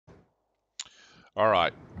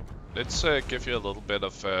Alright, let's give you a little bit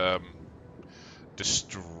of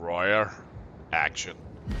destroyer action.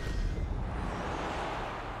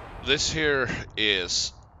 This here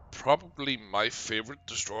is probably my favorite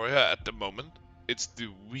destroyer at the moment. It's the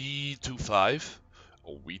V-25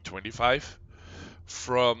 or V-25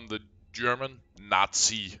 from the German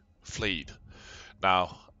Nazi fleet.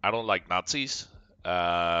 Now, I don't like Nazis.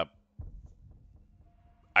 I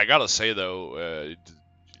gotta say though,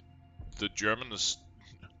 the Germans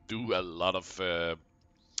do a lot of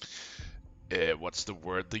what's the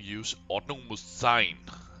word they use? Ordnungssein.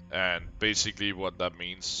 And basically what that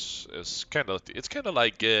means is it's kind of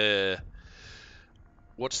like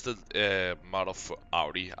what's the model for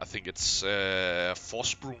Audi? I think it's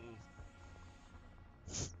Vorsprung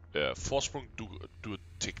do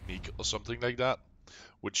technique or something like that,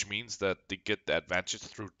 which means that they get the advantage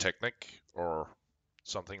through technique or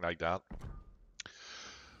something like that.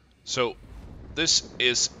 So this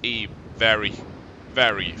is a very,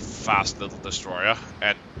 very fast little destroyer,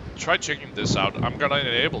 and try checking this out. I'm gonna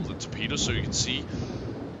enable the torpedo so you can see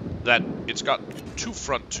that it's got two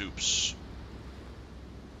front tubes.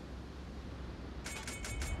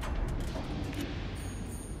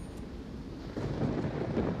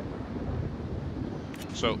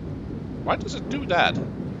 So, why does it do that?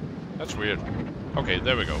 That's weird. Okay,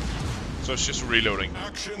 there we go. So it's just reloading.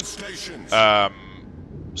 Action stations.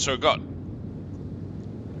 So it got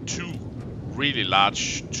two really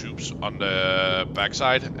large tubes on the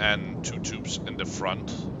backside and two tubes in the front.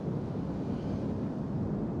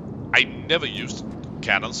 I never used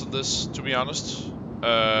cannons in this, to be honest.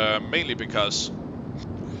 Mainly because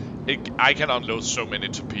I can unload so many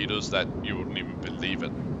torpedoes that you wouldn't even believe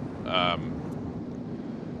it.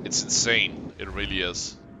 It's insane. It really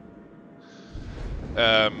is.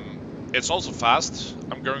 It's also fast.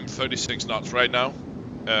 I'm going 36 knots right now.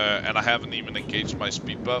 And I haven't even engaged my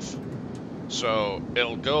speed buff. So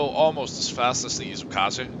it'll go almost as fast as the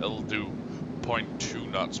Izukaze. It'll do 0.2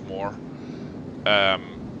 knots more.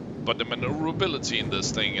 But the maneuverability in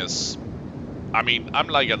this thing is... I mean, I'm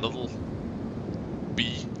like a little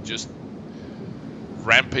bee just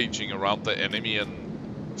rampaging around the enemy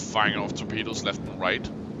and firing off torpedoes left and right.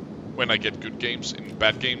 When I get good games. In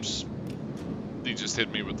bad games, they just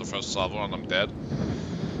hit me with the first salvo and I'm dead.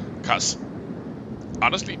 Cause,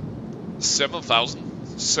 honestly,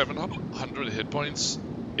 7,700 hit points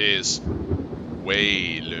is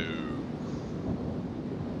way low.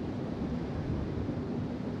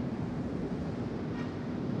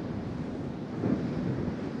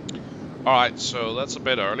 Alright, so that's a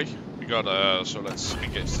bit early. We got so let's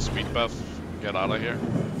engage the speed buff, get out of here.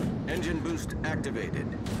 Engine boost activated.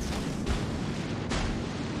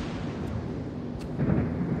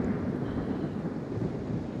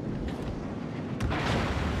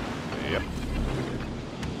 Yep.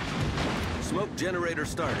 Smoke generator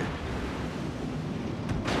started.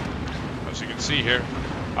 As you can see here,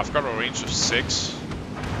 I've got a range of 6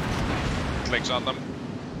 clicks on them,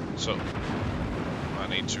 so I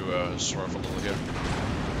need to swerve a little here.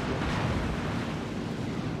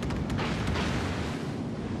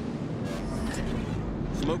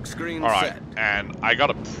 Smoke screen Alright, set. and I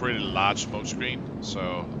got a pretty large smoke screen,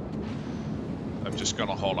 so I'm just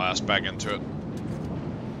gonna haul ass back into it.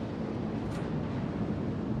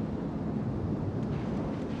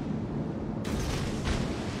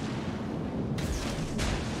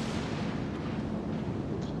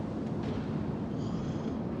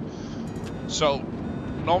 So,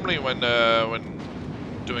 normally when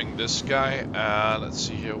doing this guy, let's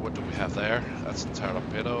see here, what do we have there? That's a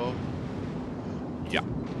torpedo. Yeah.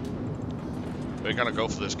 We're gonna go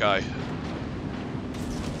for this guy.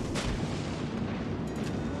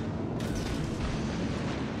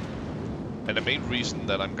 And the main reason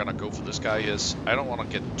that I'm gonna go for this guy is I don't want to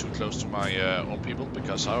get too close to my own people,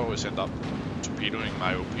 because I always end up torpedoing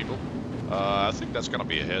my own people. I think that's gonna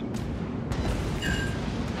be a hit.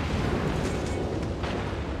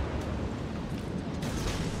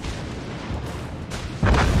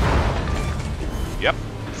 Yep,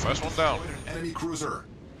 first one down. Enemy cruiser.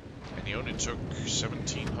 And he only took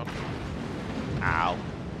 1,700. Ow.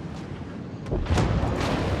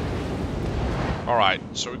 Alright,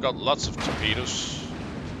 so we got lots of torpedoes.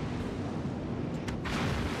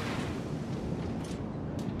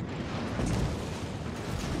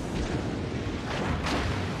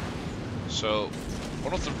 So,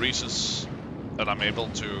 one of the reasons that I'm able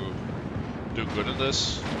to do good in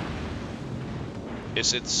this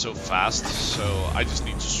is it's so fast, so I just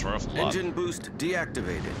need to swerve a lot. Engine boost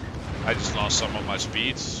deactivated. I just lost some of my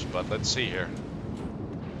speed, but let's see here.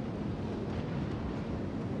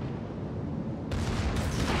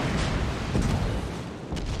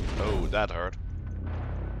 that hurt.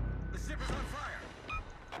 The ship is on fire.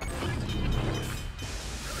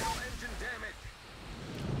 Critical engine damage.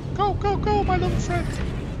 Go, go, go, my little friend.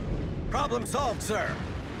 Problem solved, sir.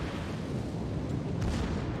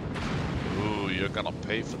 Ooh, you're gonna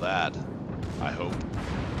pay for that. I hope.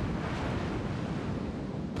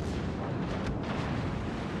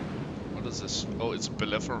 What is this? Oh, it's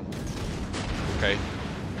Belleferum. Okay.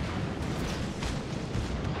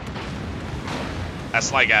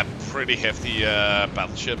 That's like a pretty hefty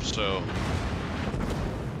battleship, so...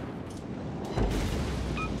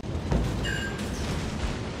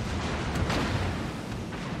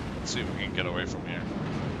 Let's see if we can get away from here.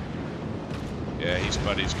 Yeah, his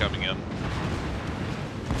buddy's coming in.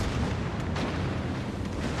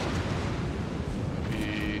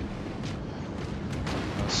 Maybe...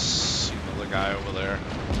 I see another guy over there.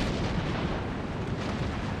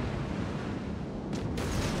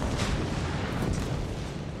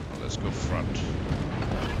 Let's go front.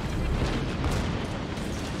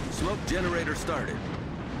 Smoke generator started.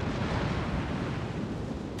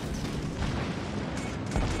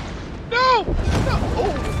 No! No!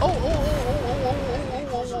 Oh,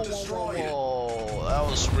 that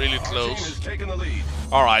was really close. Taking the lead.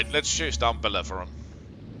 Alright, let's chase down Belleferum.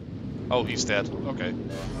 Oh, he's dead. Okay.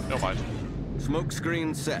 No mind. Smoke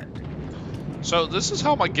screen set. So this is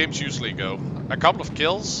how my games usually go. A couple of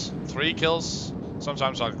kills, 3 kills.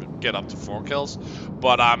 Sometimes I'll get up to 4 kills.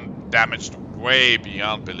 But I'm damaged way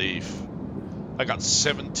beyond belief. I got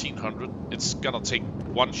 1700. It's gonna take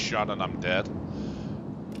 1 shot and I'm dead.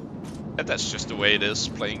 And that's just the way it is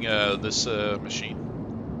playing this machine.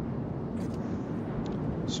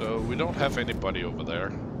 So we don't have anybody over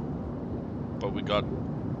there. But we got...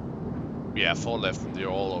 Yeah, 4 left and they're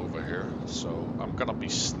all over here. So I'm gonna be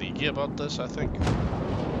sneaky about this, I think.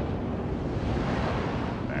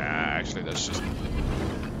 Actually, let's just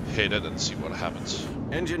hit it and see what happens.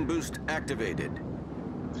 Engine boost activated.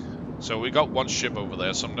 So we got 1 ship over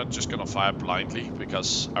there, so I'm not just gonna fire blindly,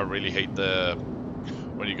 because I really hate the...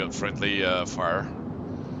 when you got friendly fire.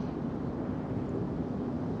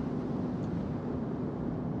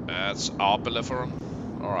 That's our Belleferum.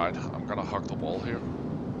 Alright, I'm gonna hug the wall here.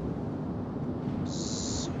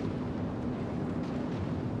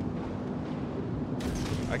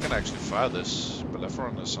 I can actually fire this.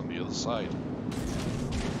 Belleferum is on the other side.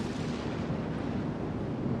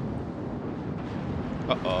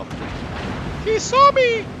 Uh-oh. He saw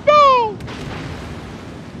me! No!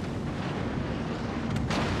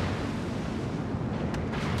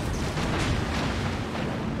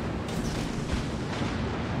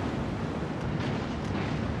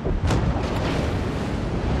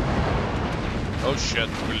 Oh shit,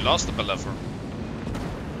 we lost the Belleferum.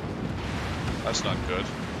 That's not good.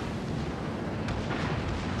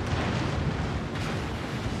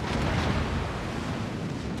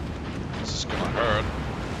 This is gonna hurt.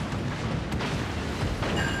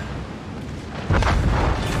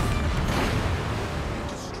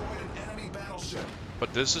 Destroy an enemy battleship.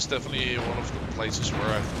 But this is definitely one of the places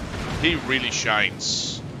where he really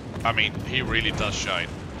shines. I mean, he really does shine.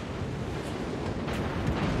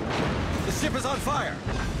 The ship is on fire.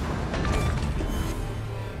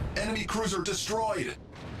 Enemy cruiser destroyed.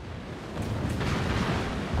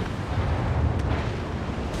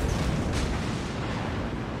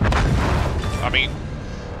 I mean,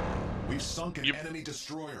 We've sunk an enemy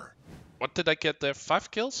destroyer. what did I get there?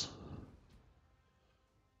 5 kills?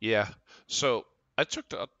 Yeah. So I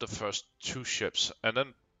took out the first 2 ships, and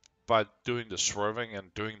then by doing the swerving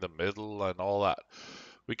and doing the middle and all that,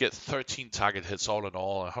 we get 13 target hits all in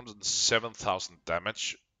all, 107,000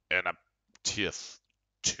 damage, and a tier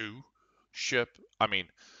 2 ship. I mean,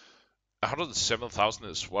 107,000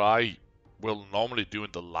 is what I will normally do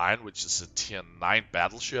in the line, which is a tier 9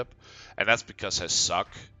 battleship, and that's because I suck.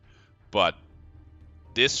 But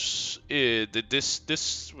this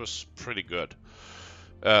was pretty good.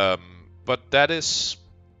 But that is,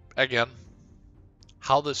 again,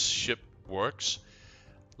 how this ship works.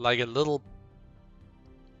 Like a little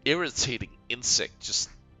irritating insect just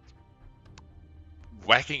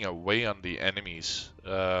whacking away on the enemies.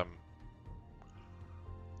 It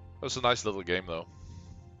was a nice little game though.